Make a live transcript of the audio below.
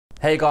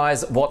Hey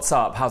guys, what's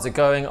up? How's it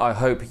going? I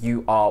hope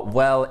you are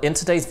well. In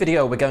today's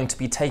video, we're going to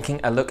be taking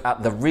a look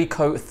at the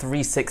Ricoh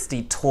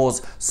 360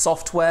 Tours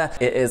software.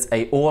 It is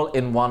an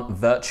all-in-one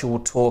virtual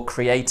tour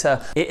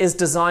creator. It is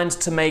designed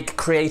to make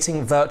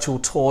creating virtual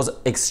tours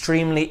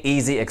extremely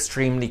easy,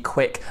 extremely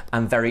quick,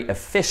 and very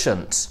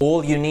efficient.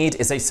 All you need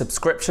is a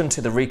subscription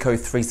to the Ricoh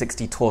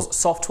 360 Tours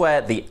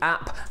software, the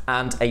app,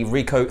 and a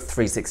Ricoh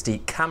 360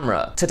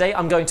 camera. Today,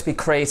 I'm going to be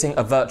creating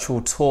a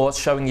virtual tour,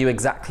 showing you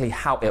exactly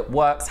how it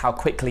works, how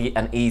quickly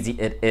and easy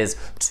it is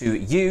to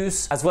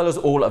use, as well as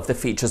all of the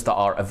features that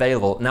are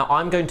available. Now,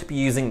 I'm going to be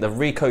using the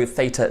Ricoh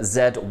Theta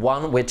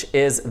Z1, which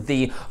is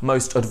the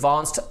most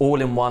advanced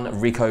all-in-one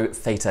Ricoh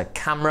Theta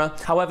camera.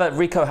 However,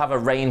 Ricoh have a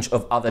range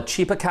of other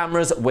cheaper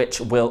cameras which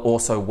will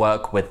also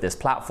work with this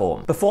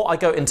platform. Before I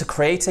go into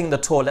creating the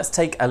tour, let's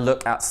take a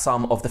look at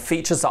some of the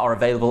features that are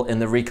available in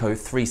the Ricoh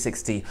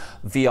 360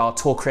 VR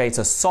Tour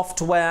Creator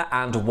software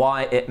and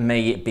why it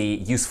may be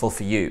useful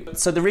for you.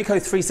 So the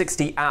Ricoh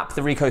 360 app,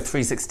 the Ricoh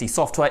 360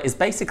 software is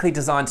basically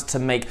designed to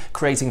make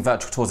creating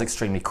virtual tours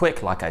extremely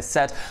quick, like I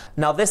said.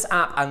 Now, this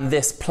app and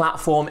this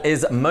platform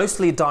is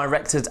mostly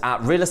directed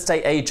at real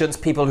estate agents,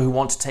 people who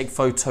want to take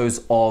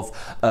photos of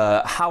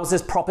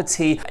houses,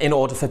 property, in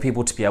order for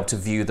people to be able to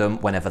view them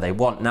whenever they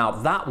want. Now,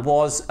 that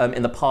was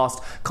in the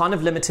past kind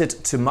of limited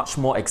to much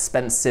more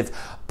expensive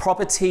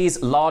properties,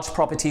 large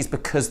properties,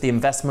 because the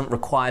investment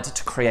required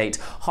to create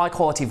high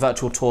quality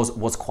virtual tours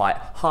was quite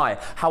high.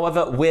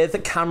 However,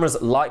 with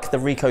cameras like the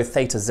Ricoh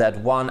Theta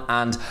Z1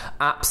 and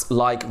apps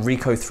like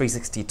Ricoh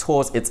 360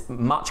 Tours, it's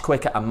much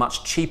quicker and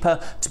much cheaper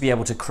to be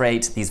able to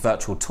create these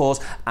virtual tours.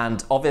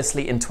 And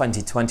obviously in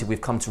 2020,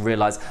 we've come to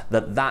realize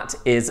that that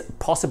is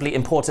possibly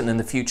important in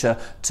the future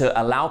to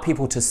allow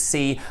people to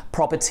see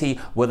property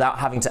without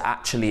having to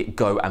actually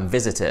go and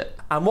visit it.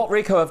 And what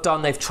Ricoh have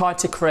done, they've tried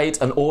to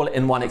create an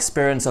all-in-one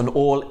experience, an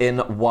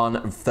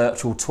all-in-one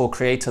virtual tour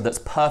creator that's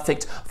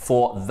perfect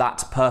for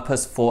that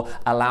purpose, for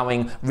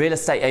allowing real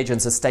estate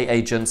agents, estate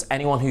agents,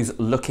 anyone who's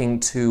looking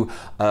to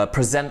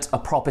present a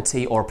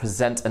property or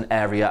present an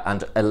area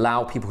and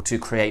allow people to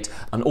create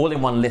an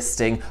all-in-one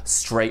listing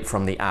straight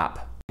from the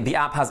app. The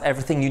app has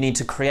everything you need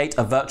to create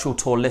a virtual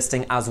tour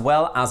listing, as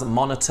well as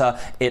monitor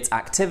its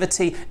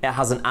activity. It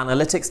has an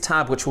analytics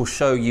tab which will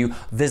show you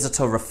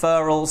visitor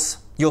referrals.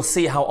 You'll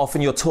see how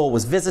often your tour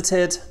was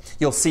visited.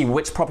 You'll see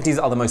which properties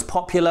are the most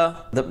popular.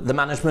 The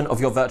management of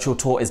your virtual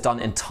tour is done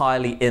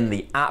entirely in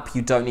the app.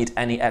 You don't need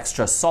any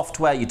extra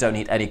software. You don't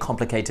need any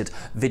complicated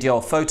video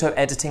or photo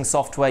editing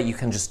software. You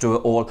can just do it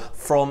all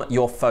from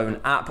your phone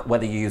app,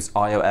 whether you use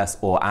iOS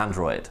or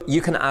Android.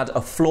 You can add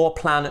a floor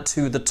plan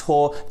to the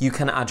tour. You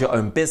can add your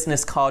own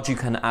business card. You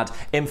can add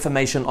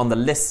information on the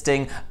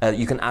listing.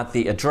 You can add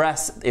the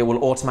address. It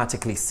will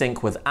automatically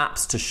sync with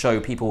apps to show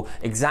people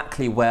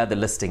exactly where the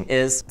listing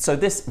is. So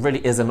this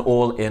really is an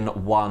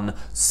all-in-one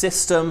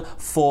system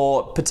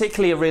for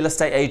particularly real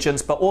estate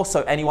agents, but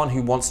also anyone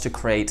who wants to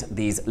create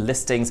these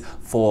listings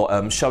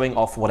for showing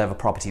off whatever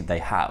property they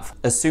have.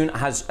 As soon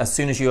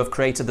as you have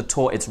created the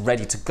tour, it's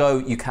ready to go.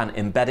 You can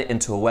embed it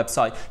into a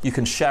website. You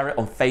can share it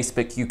on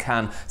Facebook. You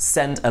can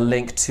send a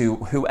link to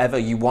whoever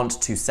you want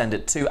to send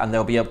it to, and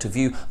they'll be able to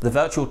view the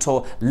virtual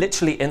tour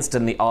literally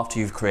instantly after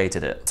you've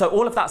created it. So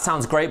all of that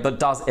sounds great, but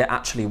does it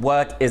actually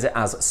work? Is it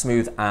as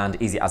smooth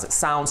and easy as it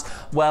sounds?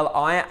 Well,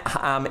 I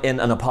am in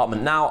an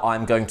apartment now.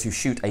 I'm going to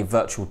shoot a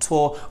virtual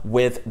tour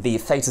with the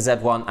Theta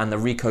Z1 and the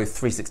Ricoh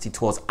 360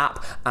 Tours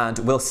app, and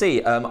we'll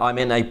see. I'm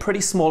in a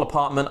pretty small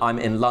apartment. I'm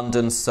in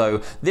London,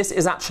 so this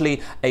is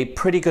actually a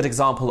pretty good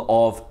example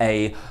of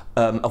a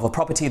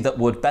property that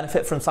would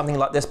benefit from something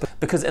like this,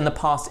 because in the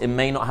past it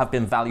may not have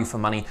been value for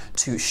money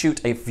to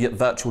shoot a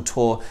virtual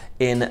tour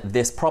in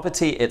this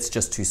property. It's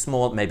just too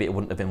small. Maybe it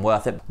wouldn't have been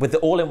worth it. With the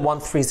all-in-one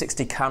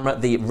 360 camera,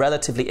 the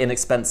relatively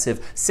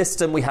inexpensive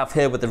system we have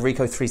here with the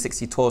Ricoh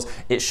 360 Tours,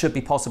 it should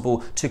be possible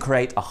to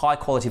create a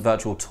high-quality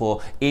virtual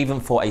tour even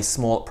for a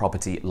small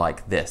property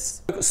like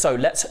this. So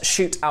let's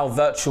shoot our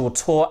virtual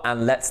tour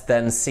and let's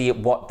then see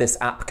what this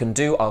app can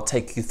do. I'll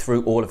take you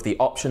through all of the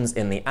options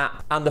in the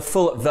app and the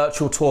full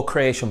virtual tour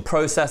creation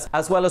process,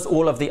 as well as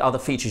all of the other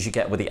features you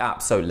get with the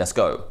app. So let's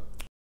go.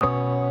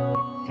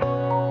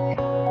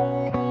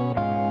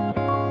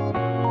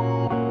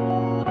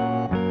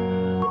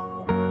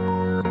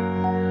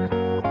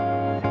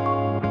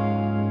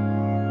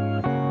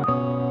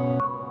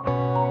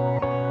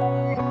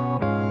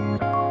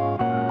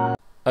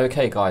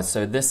 Okay guys,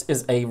 so this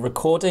is a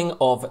recording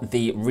of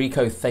the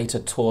Ricoh Theta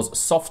Tours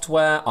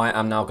software. I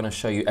am now going to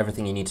show you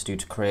everything you need to do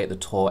to create the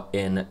tour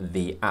in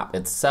the app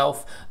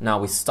itself. Now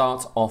we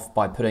start off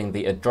by putting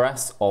the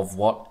address of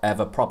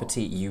whatever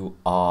property you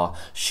are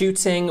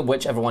shooting,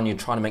 whichever one you're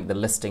trying to make the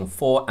listing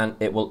for, and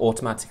it will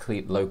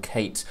automatically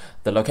locate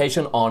the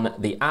location on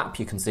the app.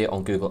 You can see it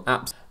on Google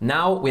Apps.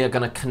 Now we are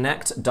going to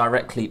connect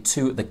directly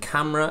to the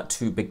camera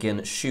to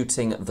begin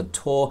shooting the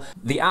tour.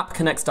 The app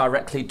connects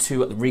directly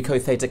to the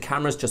Ricoh Theta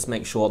camera cameras, just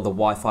make sure the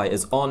Wi-Fi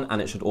is on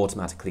and it should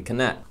automatically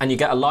connect. And you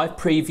get a live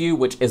preview,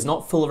 which is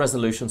not full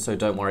resolution, so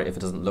don't worry if it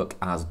doesn't look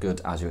as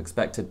good as you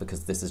expected,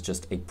 because this is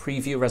just a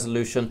preview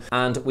resolution,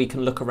 and we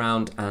can look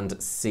around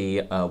and see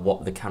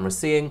what the camera's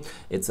seeing.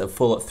 It's a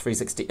full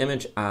 360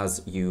 image,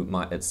 as you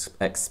might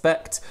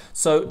expect.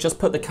 So just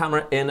put the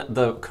camera in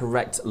the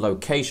correct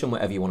location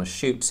wherever you want to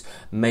shoot.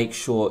 Make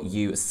sure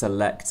you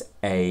select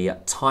a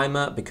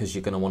timer because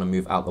you're going to want to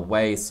move out the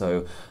way,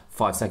 so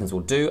 5 seconds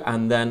will do,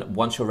 and then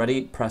once you're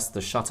ready, press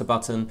the shutter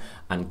button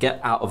and get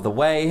out of the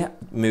way.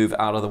 Move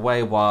out of the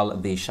way while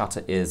the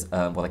shutter is,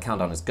 while the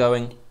countdown is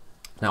going.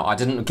 Now, I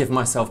didn't give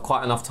myself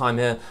quite enough time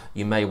here.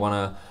 You may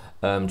want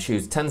to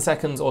choose 10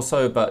 seconds or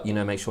so, but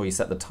make sure you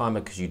set the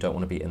timer because you don't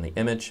want to be in the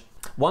image.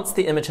 Once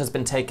the image has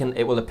been taken,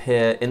 it will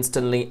appear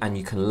instantly, and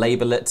you can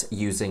label it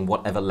using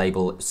whatever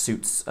label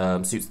suits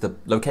the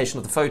location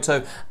of the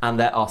photo, and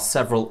there are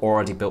several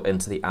already built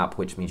into the app,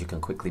 which means you can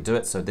quickly do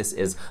it. So this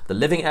is the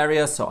living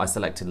area, so I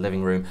selected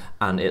living room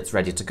and it's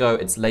ready to go.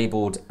 It's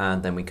labeled,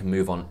 and then we can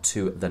move on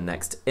to the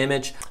next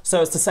image.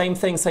 So it's the same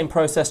thing, same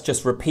process,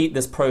 just repeat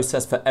this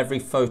process for every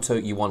photo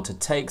you want to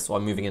take. So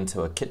I'm moving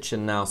into a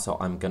kitchen now, so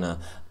I'm gonna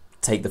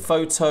take the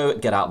photo,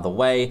 get out of the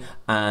way,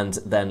 and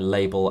then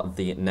label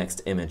the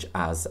next image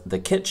as the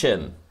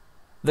kitchen.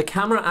 The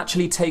camera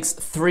actually takes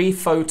 3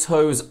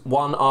 photos,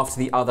 one after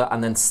the other,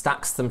 and then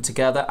stacks them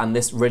together, and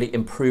this really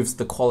improves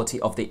the quality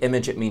of the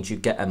image. It means you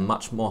get a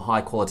much more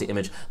high quality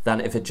image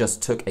than if it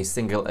just took a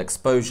single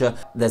exposure.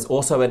 There's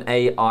also an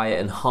AI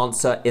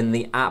enhancer in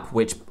the app,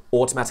 which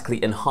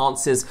automatically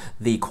enhances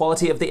the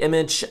quality of the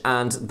image,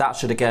 and that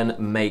should again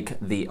make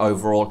the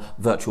overall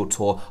virtual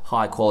tour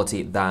higher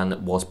quality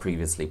than was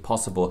previously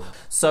possible.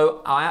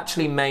 So I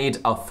actually made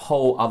a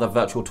whole other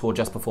virtual tour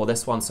just before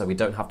this one, so we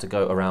don't have to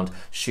go around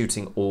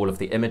shooting all of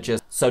the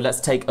images. So let's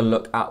take a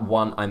look at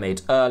one I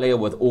made earlier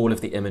with all of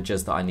the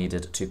images that I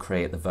needed to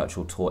create the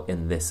virtual tour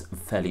in this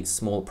fairly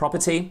small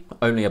property.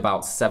 Only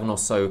about 7 or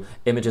so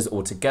images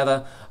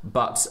altogether,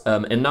 but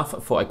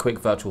enough for a quick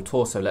virtual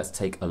tour. So let's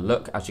take a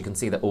look. As you can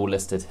see, they're all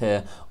listed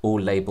here, all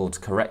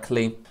labeled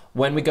correctly.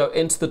 When we go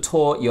into the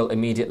tour, you'll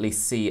immediately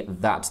see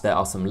that there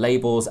are some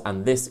labels,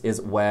 and this is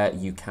where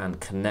you can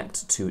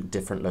connect to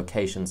different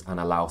locations and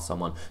allow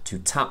someone to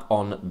tap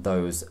on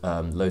those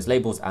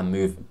labels and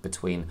move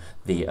between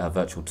the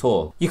virtual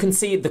tour. You can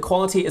see the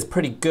quality is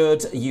pretty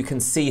good. You can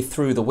see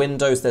through the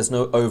windows. There's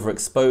no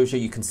overexposure.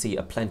 You can see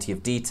plenty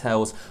of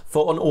details.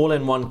 For an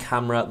all-in-one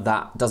camera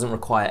that doesn't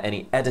require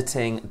any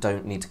editing,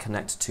 don't need to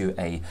connect to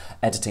a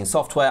editing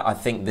software, I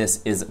think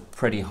this is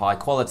pretty high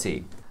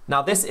quality.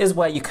 Now this is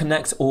where you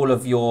connect all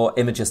of your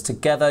images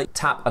together.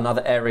 Tap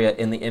another area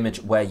in the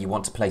image where you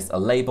want to place a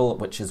label,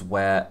 which is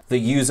where the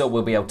user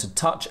will be able to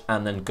touch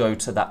and then go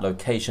to that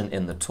location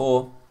in the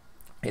tour.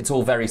 It's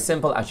all very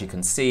simple, as you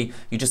can see.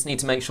 You just need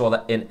to make sure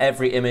that in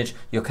every image,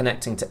 you're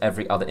connecting to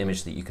every other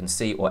image that you can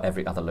see or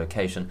every other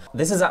location.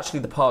 This is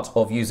actually the part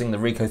of using the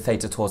Ricoh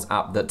Theta Tours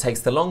app that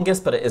takes the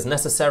longest, but it is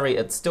necessary.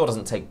 It still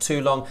doesn't take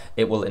too long.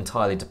 It will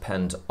entirely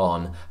depend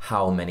on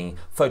how many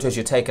photos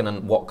you're taking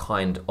and what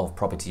kind of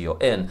property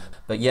you're in.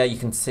 But yeah, you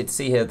can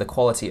see here the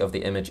quality of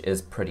the image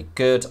is pretty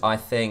good, I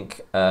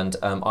think. And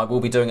I will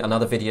be doing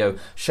another video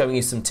showing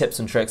you some tips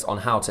and tricks on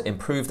how to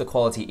improve the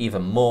quality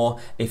even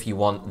more if you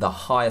want the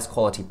highest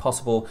quality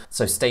possible.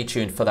 So stay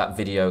tuned for that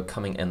video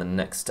coming in the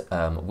next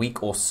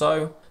week or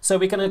so. So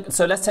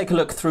let's take a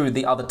look through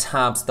the other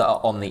tabs that are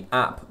on the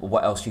app,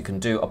 what else you can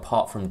do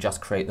apart from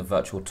just create the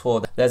virtual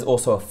tour. There's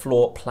also a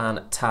floor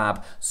plan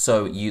tab.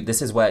 So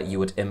this is where you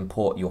would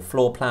import your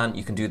floor plan.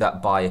 You can do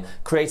that by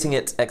creating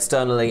it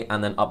externally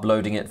and then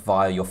uploading it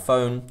via your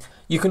phone.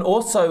 You can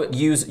also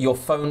use your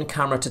phone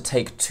camera to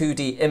take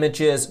 2D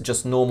images,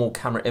 just normal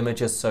camera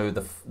images, so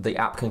the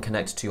app can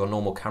connect to your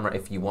normal camera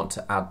if you want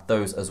to add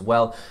those as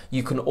well.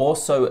 You can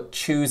also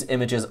choose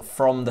images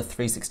from the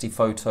 360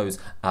 photos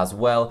as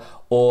well,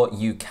 or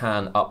you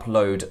can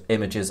upload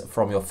images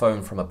from your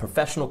phone from a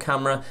professional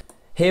camera.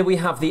 Here we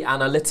have the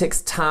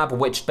analytics tab,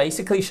 which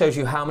basically shows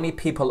you how many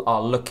people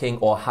are looking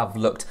or have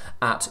looked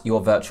at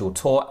your virtual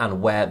tour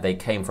and where they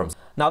came from.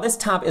 Now this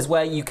tab is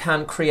where you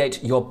can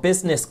create your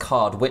business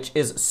card, which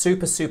is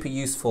super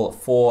useful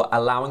for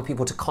allowing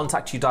people to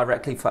contact you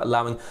directly, for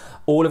allowing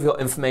all of your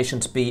information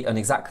to be in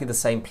exactly the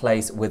same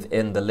place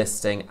within the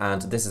listing,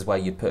 and this is where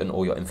you put in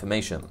all your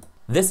information.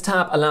 This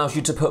tab allows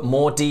you to put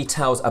more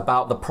details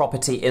about the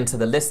property into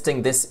the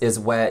listing. This is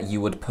where you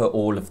would put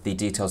all of the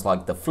details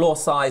like the floor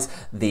size,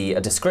 the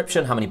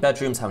description, how many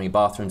bedrooms, how many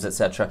bathrooms,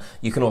 etc.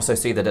 You can also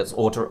see that it's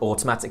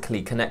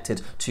automatically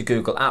connected to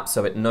Google Apps,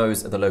 so it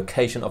knows the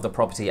location of the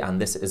property,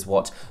 and this is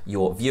what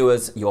your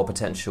viewers, your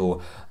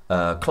potential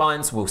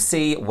clients will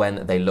see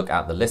when they look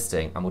at the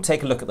listing. And we'll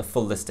take a look at the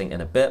full listing in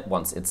a bit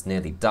once it's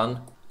nearly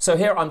done. So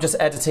here I'm just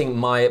editing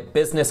my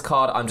business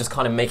card. I'm just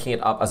kind of making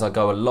it up as I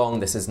go along.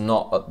 This is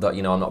not,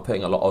 I'm not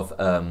putting a lot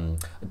of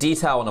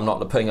detail, and I'm not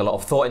putting a lot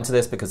of thought into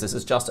this because this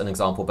is just an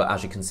example. But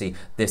as you can see,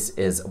 this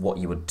is what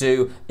you would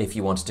do if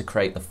you wanted to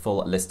create the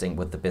full listing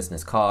with the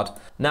business card.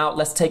 Now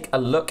let's take a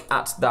look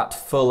at that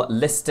full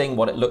listing,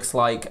 what it looks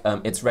like.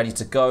 It's ready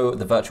to go.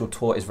 The virtual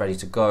tour is ready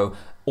to go.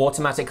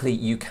 Automatically,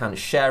 you can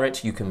share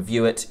it, you can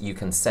view it, you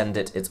can send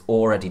it. It's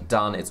already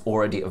done. It's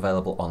already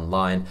available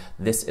online.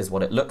 This is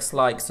what it looks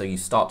like. So you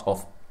start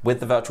off with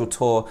the virtual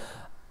tour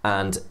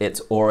and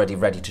it's already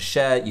ready to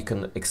share. You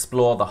can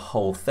explore the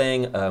whole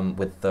thing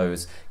with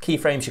those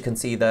keyframes you can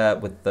see there,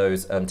 with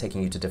those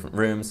taking you to different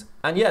rooms.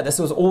 And yeah, this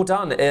was all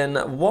done in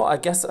what, I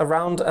guess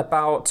around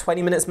about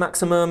 20 minutes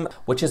maximum,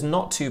 which is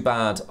not too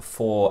bad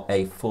for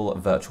a full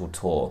virtual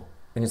tour.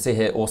 You can see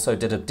here also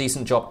did a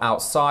decent job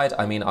outside.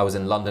 I mean, I was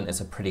in London. It's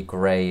a pretty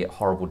grey,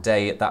 horrible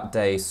day that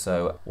day,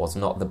 so was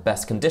not the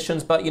best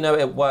conditions, but you know,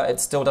 it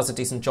still does a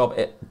decent job.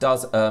 It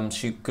does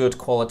shoot good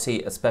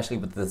quality, especially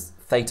with the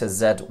Theta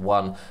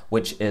Z1,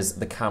 which is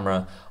the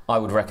camera I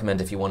would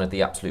recommend if you wanted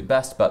the absolute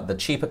best, but the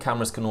cheaper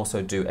cameras can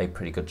also do a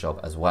pretty good job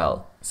as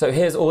well. So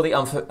here's all the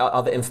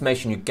other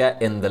information you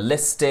get in the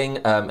listing.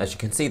 As you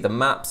can see, the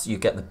maps, you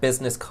get the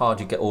business card,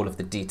 you get all of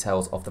the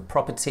details of the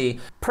property.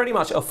 Pretty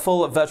much a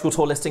full virtual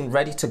tour listing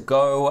ready to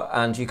go,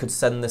 and you could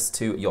send this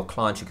to your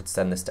clients, you could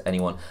send this to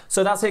anyone.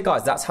 So that's it,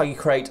 guys. That's how you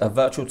create a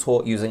virtual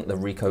tour using the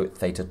Ricoh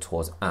Theta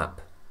Tours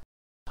app.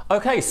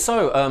 Okay,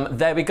 so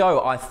there we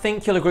go. I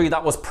think you'll agree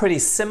that was pretty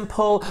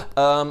simple.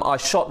 I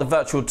shot the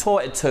virtual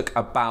tour. It took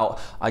about,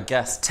 I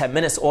guess, 10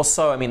 minutes or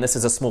so. I mean, this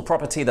is a small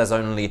property. There's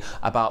only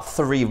about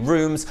 3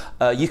 rooms.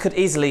 You could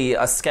easily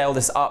scale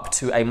this up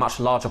to a much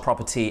larger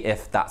property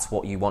if that's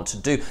what you want to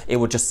do. It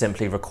would just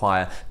simply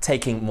require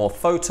taking more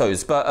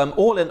photos. But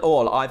all in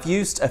all, I've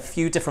used a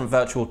few different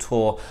virtual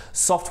tour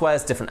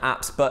softwares, different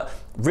apps, but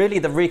really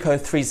the Ricoh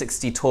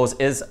 360 Tours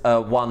is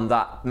one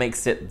that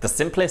makes it the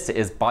simplest. It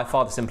is by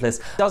far the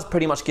simplest. It does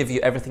pretty much give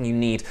you everything you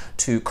need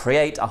to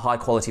create a high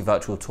quality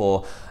virtual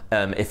tour.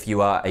 If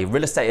you are a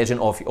real estate agent,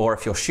 or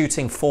if you're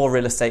shooting for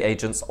real estate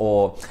agents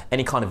or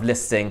any kind of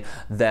listing,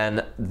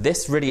 then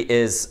this really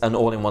is an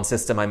all-in-one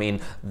system. I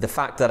mean, the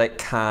fact that it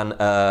can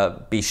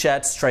be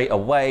shared straight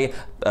away,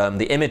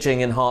 the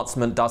imaging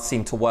enhancement does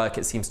seem to work.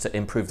 It seems to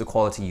improve the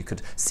quality. You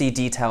could see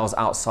details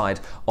outside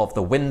of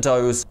the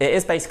windows. It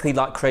is basically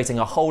like creating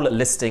a whole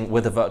listing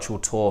with a virtual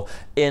tour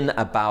in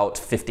about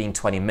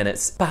 15-20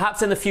 minutes.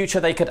 Perhaps in the future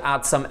they could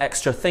add some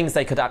extra things.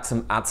 They could add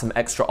some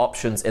extra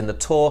options in the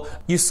tour.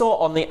 You saw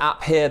on the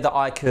app here that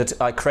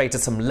I created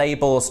some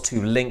labels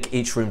to link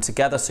each room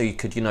together, so you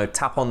could, you know,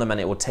 tap on them and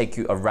it will take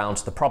you around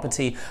the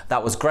property.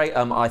 That was great.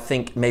 I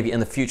think maybe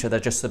in the future there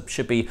just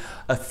should be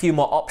a few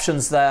more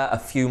options there, a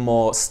few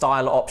more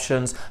style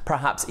options,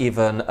 perhaps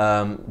even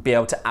be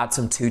able to add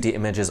some 2D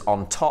images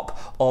on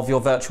top of your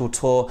virtual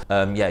tour.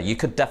 Yeah, you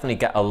could definitely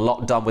get a lot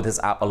done with this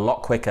app a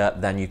lot quicker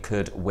than you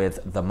could with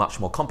the much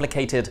more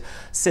complicated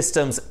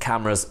systems,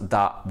 cameras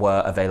that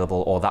were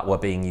available or that were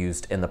being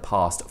used in the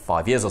past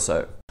 5 years or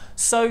so.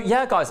 So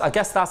yeah, guys, I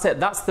guess that's it.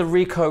 That's the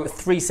Ricoh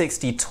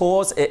 360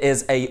 Tours. It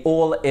is a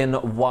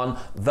all-in-one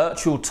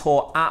virtual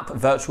tour app,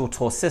 virtual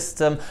tour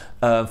system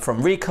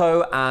from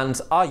Ricoh,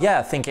 and yeah,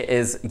 I think it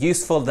is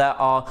useful. There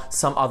are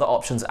some other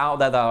options out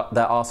there.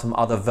 There are some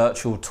other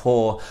virtual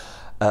tour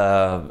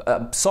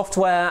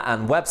software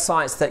and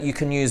websites that you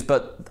can use,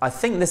 but I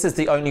think this is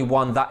the only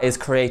one that is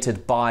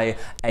created by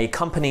a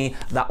company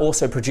that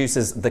also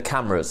produces the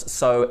cameras.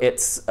 So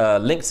it's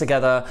linked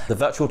together. The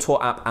virtual tour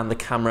app and the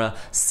camera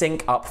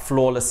sync up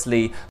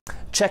flawlessly.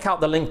 Check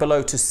out the link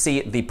below to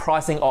see the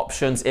pricing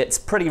options. It's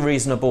pretty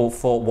reasonable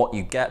for what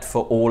you get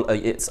for all.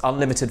 It's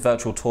unlimited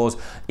virtual tours,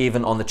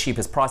 even on the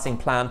cheapest pricing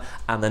plan.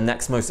 And the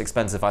next most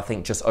expensive, I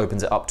think, just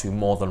opens it up to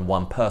more than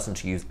one person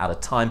to use at a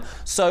time.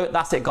 So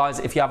that's it, guys.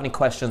 If you have any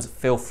questions,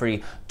 feel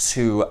free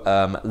to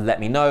let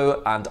me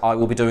know. And I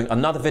will be doing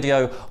another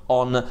video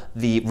on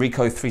the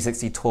Ricoh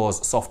 360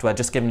 Tours software,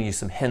 just giving you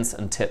some hints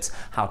and tips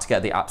how to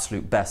get the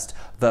absolute best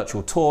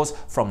virtual tours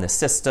from this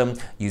system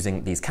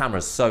using these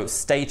cameras. So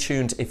stay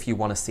tuned if you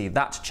want to see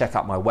that. Check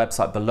out my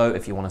website below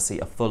if you want to see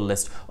a full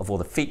list of all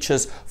the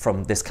features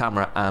from this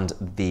camera and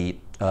the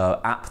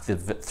app, the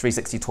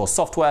 360 Tour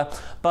software.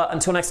 But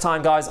until next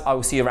time, guys, I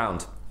will see you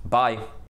around. Bye.